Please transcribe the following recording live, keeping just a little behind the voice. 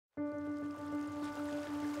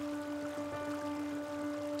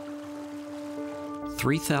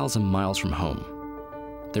3,000 miles from home,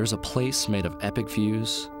 there's a place made of epic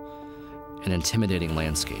views and intimidating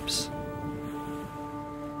landscapes.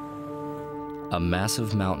 A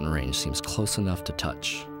massive mountain range seems close enough to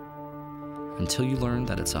touch, until you learn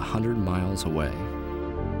that it's 100 miles away.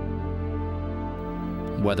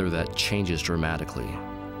 Weather that changes dramatically.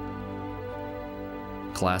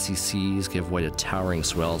 Glassy seas give way to towering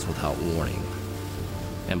swells without warning.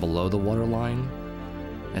 And below the waterline,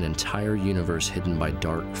 an entire universe hidden by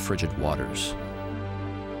dark, frigid waters.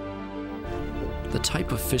 The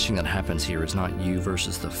type of fishing that happens here is not you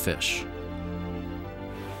versus the fish.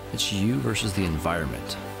 It's you versus the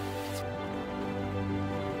environment.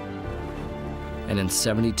 And in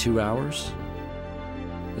 72 hours,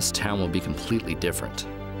 this town will be completely different.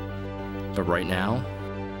 But right now,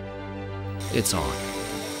 it's on.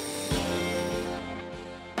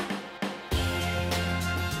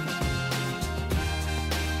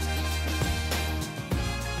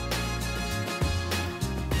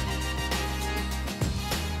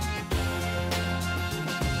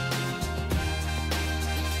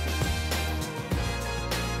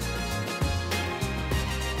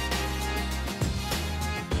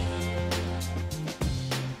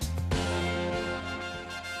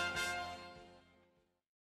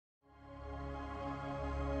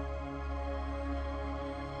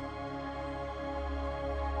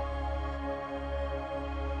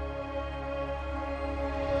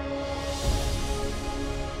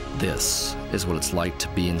 This is what it's like to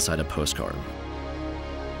be inside a postcard.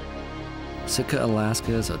 Sitka,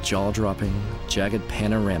 Alaska is a jaw-dropping, jagged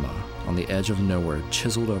panorama on the edge of nowhere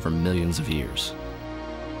chiseled over millions of years.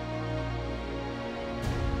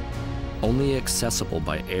 Only accessible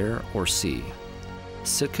by air or sea,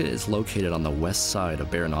 Sitka is located on the west side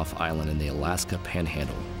of Baranof Island in the Alaska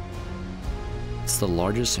Panhandle. It's the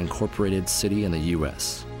largest incorporated city in the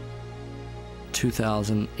U.S.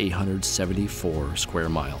 2,874 square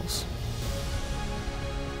miles.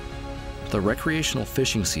 The recreational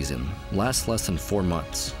fishing season lasts less than 4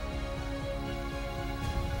 months,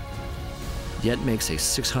 yet makes a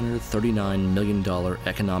 $639 million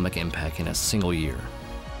economic impact in a single year.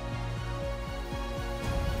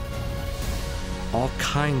 All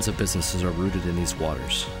kinds of businesses are rooted in these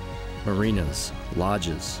waters: marinas,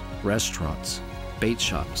 lodges, restaurants, bait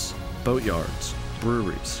shops, boatyards,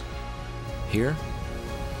 breweries. Here,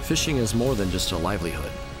 fishing is more than just a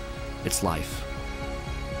livelihood. It's life.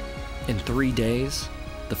 In 3 days,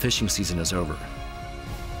 the fishing season is over.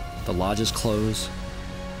 The lodges close,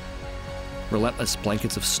 relentless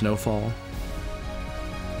blankets of snowfall,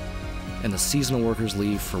 and the seasonal workers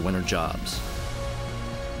leave for winter jobs.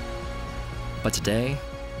 But today,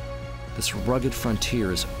 this rugged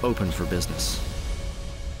frontier is open for business.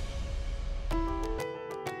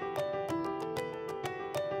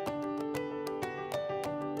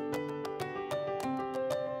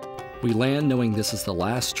 We land knowing this is the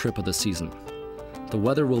last trip of the season. The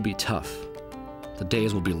weather will be tough. The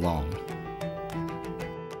days will be long.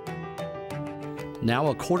 Now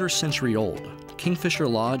a quarter-century old, Kingfisher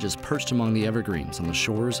Lodge is perched among the evergreens on the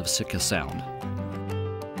shores of Sitka Sound.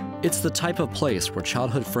 It's the type of place where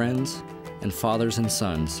childhood friends and fathers and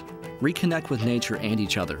sons reconnect with nature and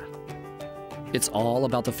each other. It's all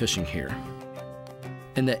about the fishing here.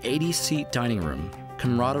 In the 80-seat dining room,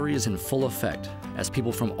 camaraderie is in full effect as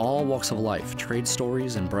people from all walks of life trade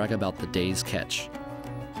stories and brag about the day's catch.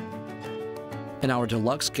 In our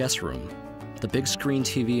deluxe guest room, the big screen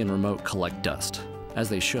TV and remote collect dust, as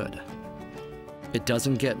they should. It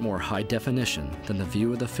doesn't get more high definition than the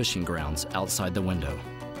view of the fishing grounds outside the window.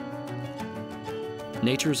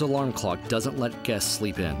 Nature's alarm clock doesn't let guests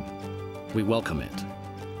sleep in. We welcome it,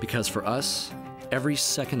 because for us, every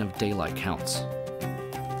second of daylight counts.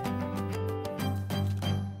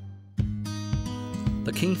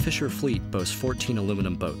 The Kingfisher fleet boasts 14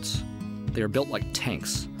 aluminum boats. They are built like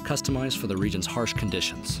tanks, customized for the region's harsh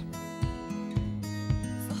conditions.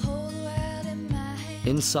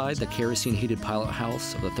 Inside the kerosene-heated pilot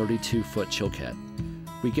house of the 32-foot Chilcat,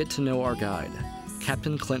 we get to know our guide,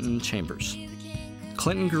 Captain Clinton Chambers.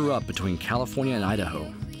 Clinton grew up between California and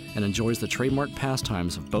Idaho and enjoys the trademark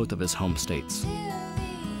pastimes of both of his home states.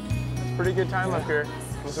 It's a pretty good time up here.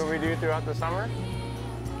 That's what we do throughout the summer.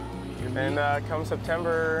 And come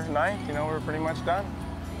September 9th, you know, we're pretty much done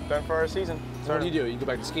for our season. So what do? You go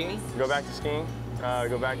back to skiing? Go back to skiing.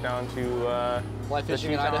 Go back down to fly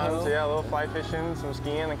fishing in Idaho? Yeah, a little fly fishing, some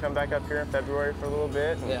skiing, and come back up here in February for a little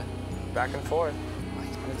bit. And back and forth.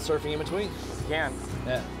 And surfing in between? You can.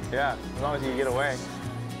 Yeah. Yeah, as long as you can get away.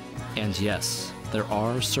 And yes, there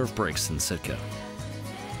are surf breaks in Sitka.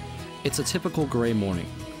 It's a typical gray morning.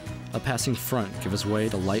 A passing front gives way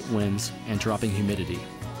to light winds and dropping humidity.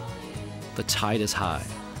 The tide is high.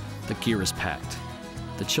 The gear is packed.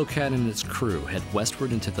 The Chilkat and its crew head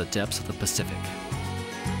westward into the depths of the Pacific.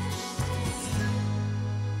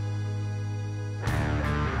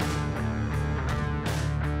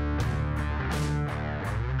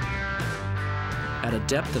 At a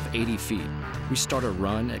depth of 80 feet, we start a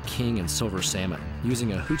run at king and silver salmon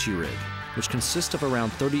using a hoochie rig, which consists of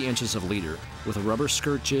around 30 inches of leader with a rubber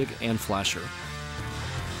skirt jig and flasher.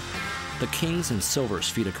 The kings and silvers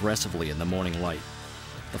feed aggressively in the morning light.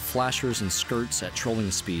 The flashers and skirts at trolling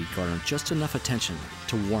speed garner just enough attention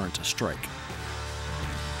to warrant a strike.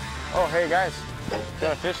 Oh, hey guys,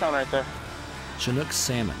 got a fish on right there. Chinook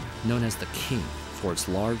salmon, known as the king for its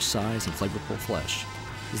large size and flavorful flesh,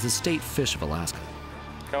 is the state fish of Alaska.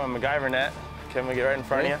 Come on, MacGyver net. Can we get right in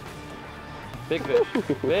front of you? Big fish.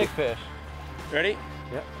 Big fish. Ready?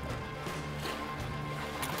 Yep.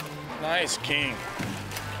 Nice king.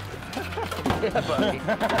 Yeah, buddy.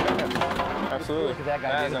 Absolutely. Look at that guy,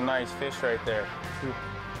 That is dude. a nice fish right there.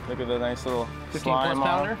 Look at the nice little 15 slime plus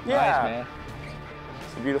on pounder? it. Yeah. Nice, man.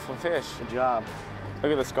 It's a beautiful fish. Good job.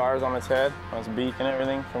 Look at the scars on its head, on its beak and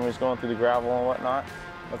everything from just going through the gravel and whatnot.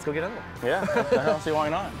 Let's go get another. Yeah, I don't see why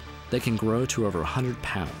not. They can grow to over 100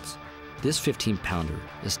 pounds. This 15-pounder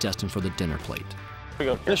is destined for the dinner plate. Here we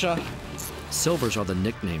go. Fish on. Silvers are the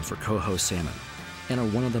nickname for coho salmon and are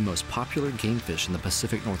one of the most popular game fish in the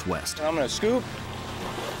Pacific Northwest. And I'm gonna scoop,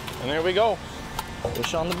 and there we go.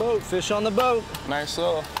 Fish on the boat. Fish on the boat. Nice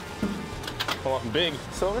little, big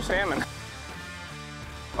silver salmon.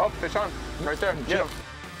 Oh, fish on, right there, get him.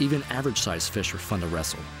 Even average-sized fish are fun to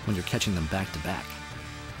wrestle when you're catching them back to back.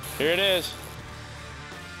 Here it is.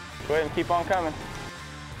 Go ahead and keep on coming.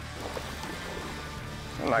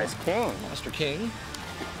 A nice king. Master King.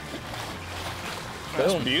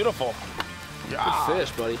 That's Boom. beautiful. Yeah. Good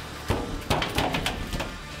fish, buddy.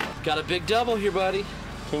 Got a big double here, buddy.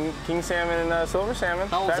 King salmon and silver salmon.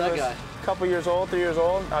 How old's that Fabulous. guy? Couple years old, 3 years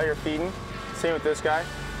old, out here feeding. Same with this guy.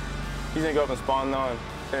 He's gonna go up and spawn though and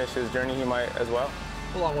finish his journey. He might as well.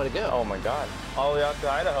 A long way to go. Oh my God. All the way out to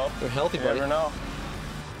Idaho. They're healthy, You buddy. never know.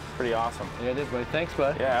 Pretty awesome. Yeah, it is, buddy. Thanks,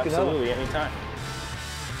 bud. Yeah, Good help. absolutely, anytime.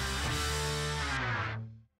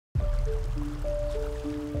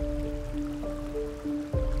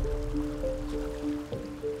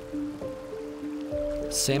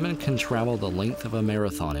 Salmon can travel the length of a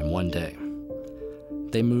marathon in one day.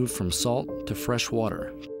 They move from salt to fresh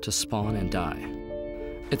water to spawn and die.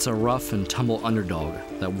 It's a rough and tumble underdog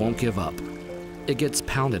that won't give up. It gets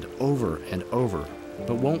pounded over and over,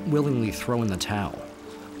 but won't willingly throw in the towel.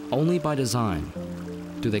 Only by design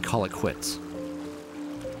do they call it quits.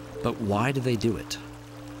 But why do they do it?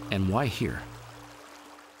 And why here?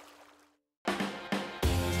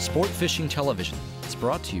 Sport Fishing Television is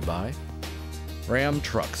brought to you by Ram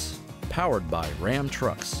Trucks, powered by Ram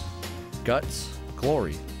Trucks. Guts,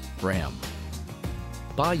 glory, Ram.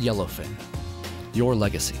 By Yellowfin, your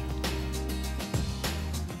legacy.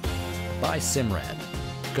 By Simrad,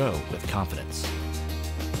 go with confidence.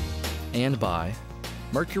 And by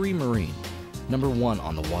Mercury Marine, #1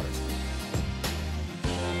 on the water.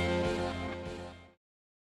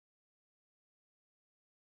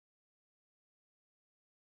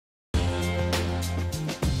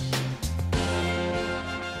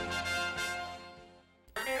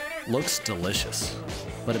 Looks delicious,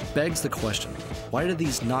 but it begs the question, why do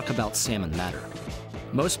these knockabout salmon matter?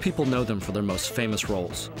 Most people know them for their most famous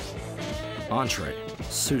roles. Entree,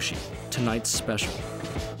 sushi, tonight's special.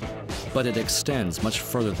 But it extends much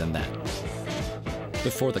further than that.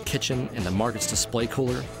 Before the kitchen and the market's display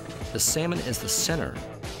cooler, the salmon is the center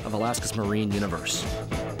of Alaska's marine universe.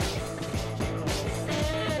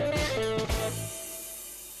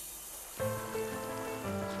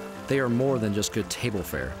 They are more than just good table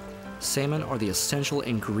fare. Salmon are the essential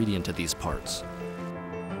ingredient of these parts.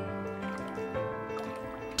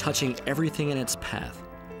 Touching everything in its path,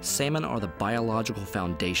 salmon are the biological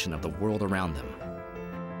foundation of the world around them.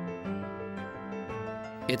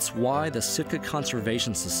 It's why the Sitka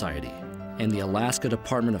Conservation Society and the Alaska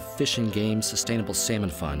Department of Fish and Game's Sustainable Salmon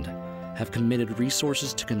Fund have committed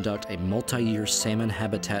resources to conduct a multi-year salmon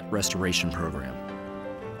habitat restoration program.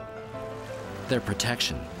 Their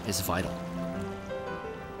protection is vital.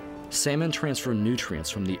 Salmon transfer nutrients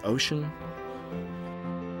from the ocean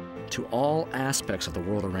to all aspects of the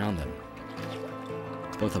world around them,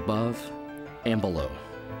 both above and below.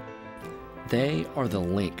 They are the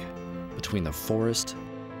link between the forest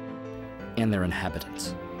and their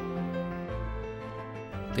inhabitants.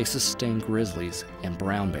 They sustain grizzlies and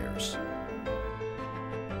brown bears,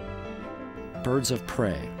 birds of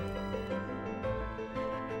prey,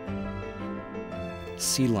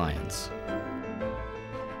 sea lions,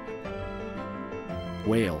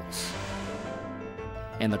 whales,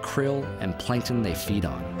 and the krill and plankton they feed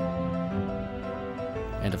on.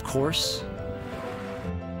 And of course,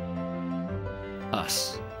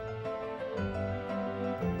 us.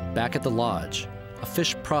 Back at the lodge, a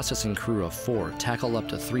fish processing crew of 4 tackle up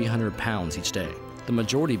to 300 pounds each day, the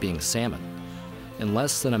majority being salmon. In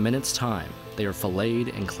less than a minute's time, they are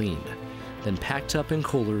filleted and cleaned, then packed up in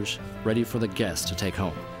coolers, ready for the guests to take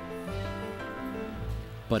home.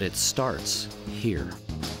 But it starts here.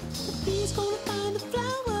 The bee's gonna find the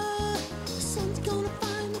flower, the sun's gonna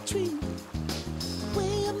find the tree.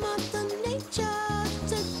 Way of Mother Nature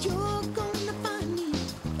said you're gonna find me.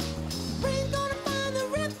 The rain's gonna find the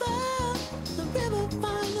river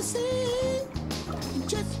find the sea. And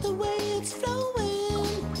just the way it's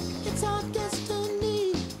flowing, it's our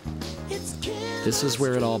destiny. It's This is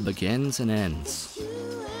where it all begins and ends. you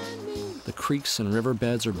and me. The creeks and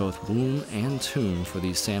riverbeds are both womb and tomb for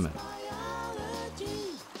these salmon.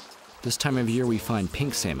 This time of year we find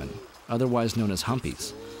pink salmon, otherwise known as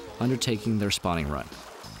humpies, undertaking their spawning run.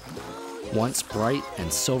 Once bright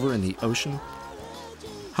and silver in the ocean,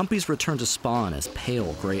 humpies return to spawn as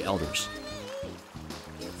pale gray elders.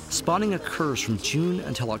 Spawning occurs from June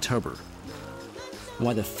until October.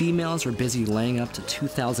 While the females are busy laying up to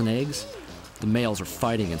 2,000 eggs, the males are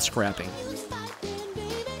fighting and scrapping.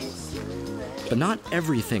 But not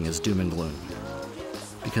everything is doom and gloom,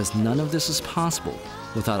 because none of this is possible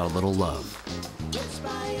without a little love. It's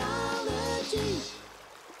biology.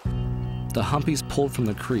 The humpies pulled from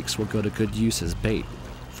the creeks will go to good use as bait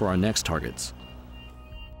for our next targets.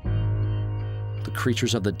 The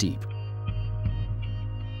creatures of the deep.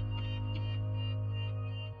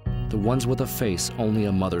 The ones with a face only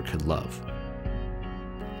a mother could love.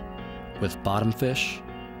 With bottom fish,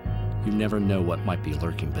 you never know what might be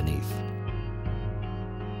lurking beneath.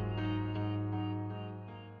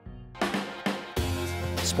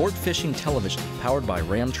 Sport Fishing Television, powered by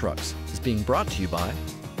Ram Trucks, is being brought to you by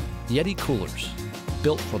Yeti Coolers,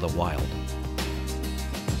 built for the wild.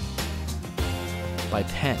 By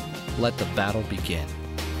Penn, let the battle begin.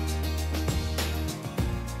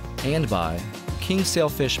 And by King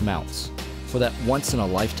Sailfish Mounts, for that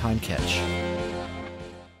once-in-a-lifetime catch.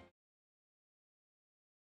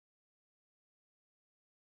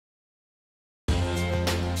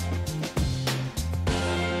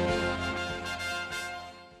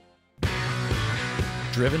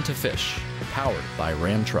 Driven to Fish, powered by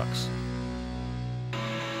Ram Trucks.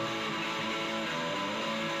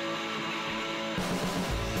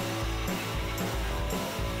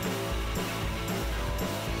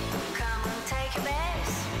 Come on, take your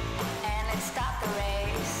base, and let's start the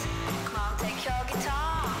race. Come on, take your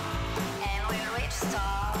guitar, and we'll reach the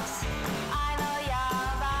stars. I know your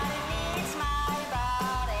body needs my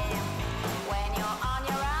body. When you're on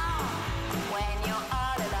your own, when you're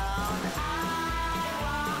all alone, I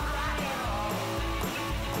want rock and roll.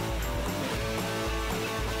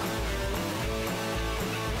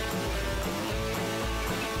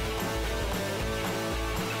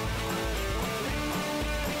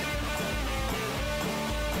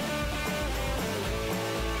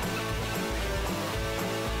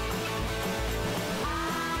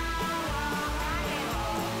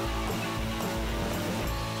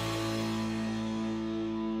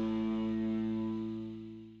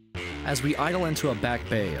 As we idle into a back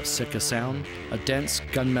bay of Sitka Sound, a dense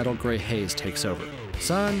gunmetal gray haze takes over.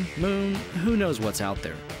 Sun, moon, who knows what's out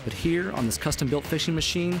there. But here, on this custom-built fishing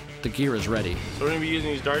machine, the gear is ready. So we're gonna be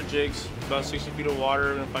using these dart jigs, about 60 feet of water.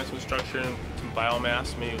 We're gonna find some structure and some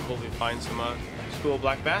biomass. Maybe hopefully find some school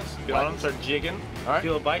black bass. Get on them, start jigging. All right.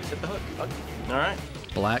 Feel a bite, set the hook. All right.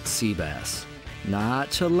 Black sea bass. Not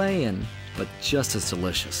Chilean, but just as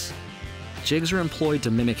delicious. Jigs are employed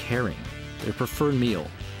to mimic herring, their preferred meal.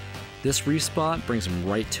 This reef spot brings them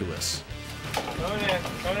right to us. Coming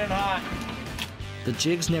in hot. The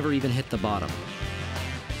jigs never even hit the bottom.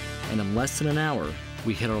 And in less than an hour,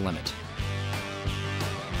 we hit our limit.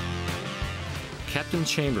 Captain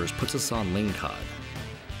Chambers puts us on lingcod.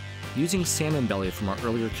 Using salmon belly from our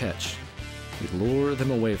earlier catch, we lure them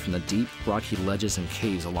away from the deep, rocky ledges and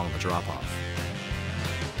caves along the drop-off.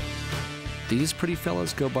 These pretty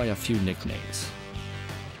fellas go by a few nicknames.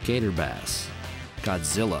 Gator bass,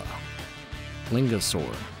 Godzilla,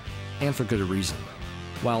 Lingosaur, and for good reason.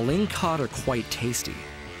 While lingcod are quite tasty,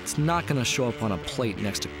 it's not going to show up on a plate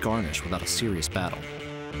next to garnish without a serious battle.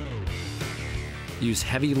 Use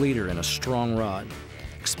heavy leader and a strong rod.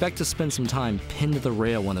 Expect to spend some time pinned to the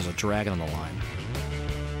rail when there's a drag on the line,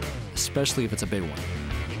 especially if it's a big one.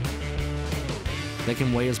 They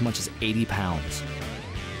can weigh as much as 80 pounds.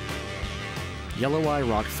 yellow eye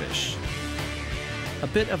rockfish. A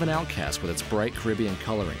bit of an outcast with its bright Caribbean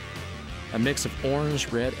coloring, a mix of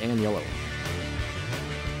orange, red, and yellow.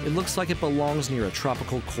 It looks like it belongs near a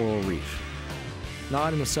tropical coral reef,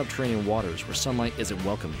 not in the subterranean waters where sunlight isn't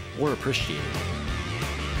welcome or appreciated.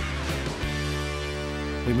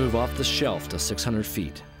 We move off the shelf to 600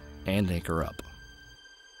 feet and anchor up.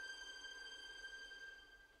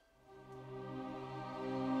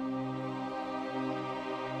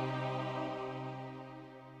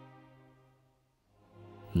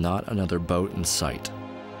 Not another boat in sight.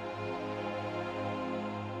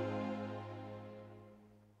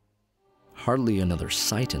 Hardly another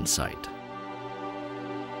sight in sight.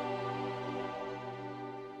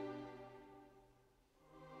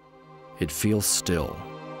 It feels still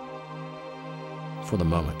for the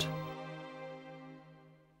moment.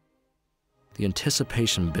 The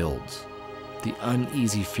anticipation builds, the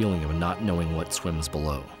uneasy feeling of not knowing what swims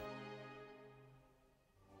below.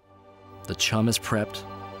 The chum is prepped,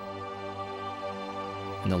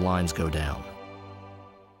 and the lines go down.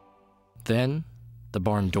 Then, the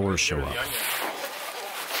barn doors show up.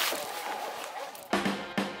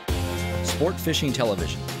 Sport Fishing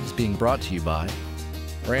Television is being brought to you by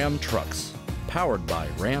Ram Trucks, powered by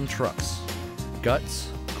Ram Trucks.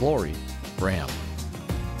 Guts, glory, Ram.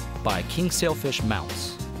 By King Sailfish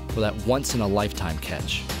Mounts for that once-in-a-lifetime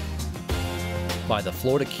catch. By the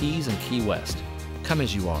Florida Keys and Key West, come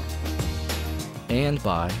as you are. And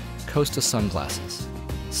by Costa Sunglasses.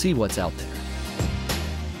 See what's out there.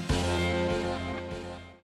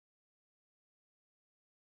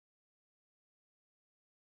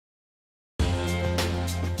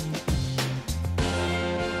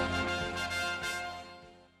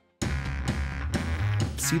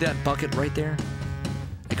 See that bucket right there?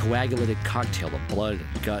 A coagulated cocktail of blood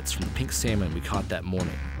and guts from the pink salmon we caught that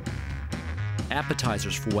morning.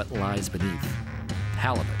 Appetizers for what lies beneath.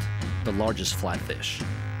 Halibut, the largest flatfish.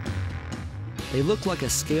 They look like a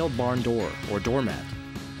scaled barn door or doormat.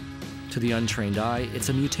 To the untrained eye, it's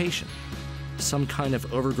a mutation, some kind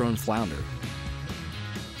of overgrown flounder.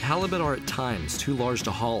 Halibut are at times too large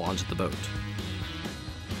to haul onto the boat.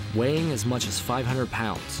 Weighing as much as 500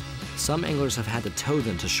 pounds, some anglers have had to tow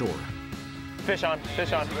them to shore. Fish on,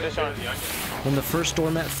 fish on, fish on. When the first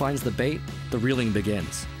doormat finds the bait, the reeling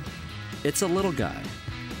begins. It's a little guy,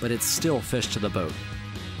 but it's still fish to the boat.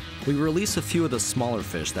 We release a few of the smaller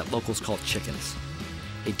fish that locals call chickens.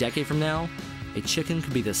 A decade from now, a chicken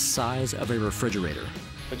could be the size of a refrigerator.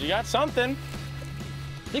 But you got something.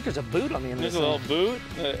 I think there's a boot on the end of There's this a little thing.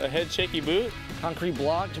 boot, a head shaky boot. Concrete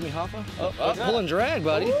block, Jimmy Hoffa. Oh, What's that? pull and drag,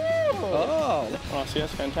 buddy. Ooh. Oh. Oh, see,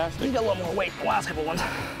 that's fantastic. You got a little more weight than the last couple ones.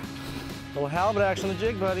 Little halibut action on the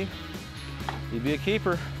jig, buddy. You'd be a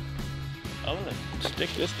keeper. I'm gonna stick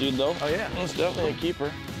this dude though. Oh yeah. It's definitely a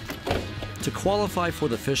keeper. To qualify for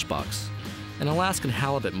the fish box, an Alaskan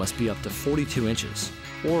halibut must be up to 42 inches,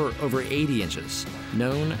 or over 80 inches,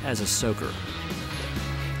 known as a soaker.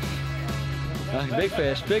 Big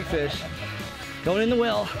fish, big fish. Going in the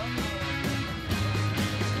well.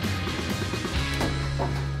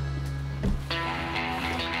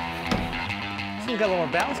 This one's got a little more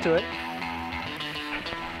bounce to it.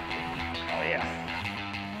 Oh yeah.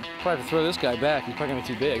 Probably have to throw this guy back. He's probably gonna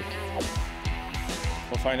be too big.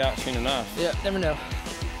 We'll find out soon enough. Yeah, never know.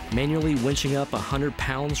 Manually winching up 100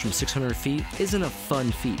 pounds from 600 feet isn't a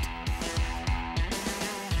fun feat.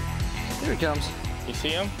 Here he comes. You see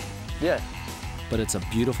him? Yeah. But it's a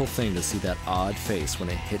beautiful thing to see that odd face when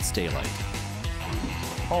it hits daylight.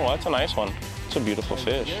 Oh, that's a nice one. It's a beautiful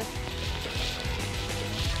fish.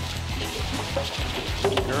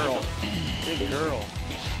 Good girl. Good girl.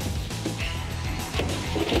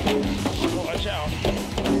 Oh, watch out.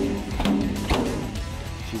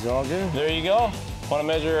 She's all good. There you go. Want to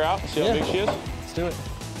measure her out and see how big she is? Let's do it.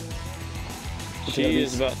 She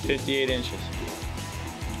is about 58 inches.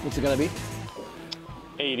 What's it gonna be?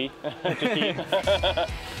 80.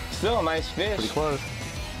 Still a nice fish. Pretty close.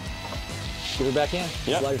 Get her back in.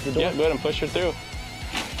 Yep. Slide her through the door. Yep, go ahead and push her through.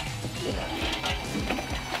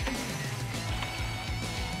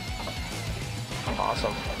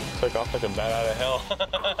 Awesome. Took off like a bat out of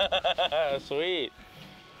hell. Sweet.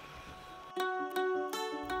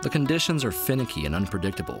 The conditions are finicky and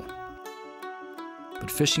unpredictable. But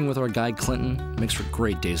fishing with our guide Clinton makes for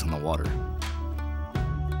great days on the water.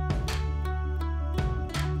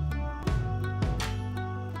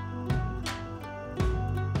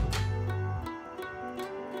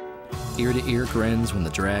 Ear-to-ear grins when the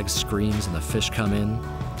drag screams and the fish come in.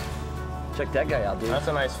 Check that guy out, dude. That's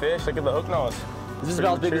a nice fish. Look at the hook nose. Is this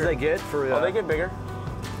about as big as they get for? Oh, they get bigger.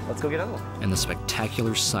 Let's go get another one. And the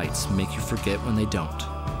spectacular sights make you forget when they don't.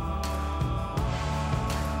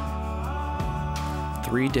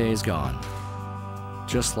 3 days gone.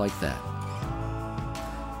 Just like that.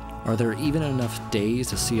 Are there even enough days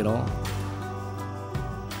to see it all?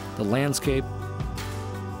 The landscape,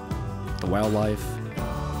 the wildlife,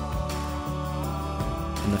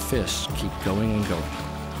 and the fish keep going and going.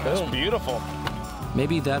 That's beautiful.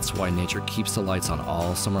 Maybe that's why nature keeps the lights on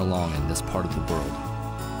all summer long in this part of the world.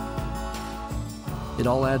 It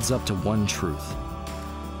all adds up to one truth.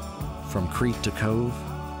 From creek to cove,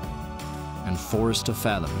 and forest to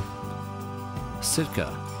fathom,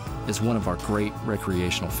 Sitka is one of our great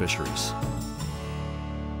recreational fisheries.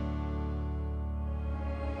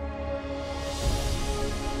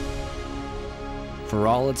 For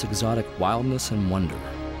all its exotic wildness and wonder,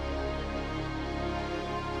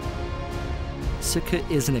 Sitka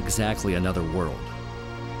isn't exactly another world.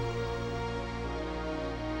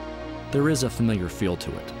 There is a familiar feel to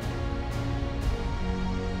it.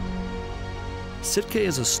 Sitka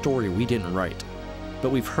is a story we didn't write, but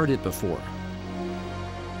we've heard it before.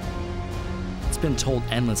 It's been told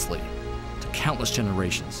endlessly to countless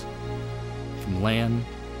generations, from land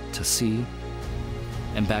to sea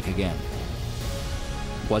and back again.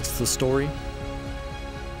 What's the story?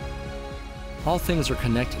 All things are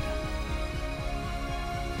connected.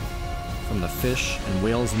 From the fish and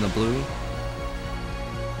whales in the blue,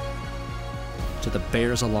 to the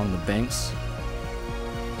bears along the banks,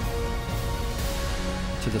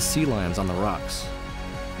 to the sea lions on the rocks.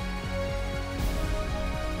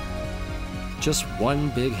 Just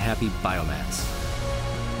one big happy biomass.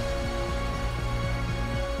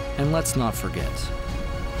 And let's not forget,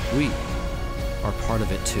 we are part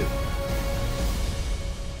of it too.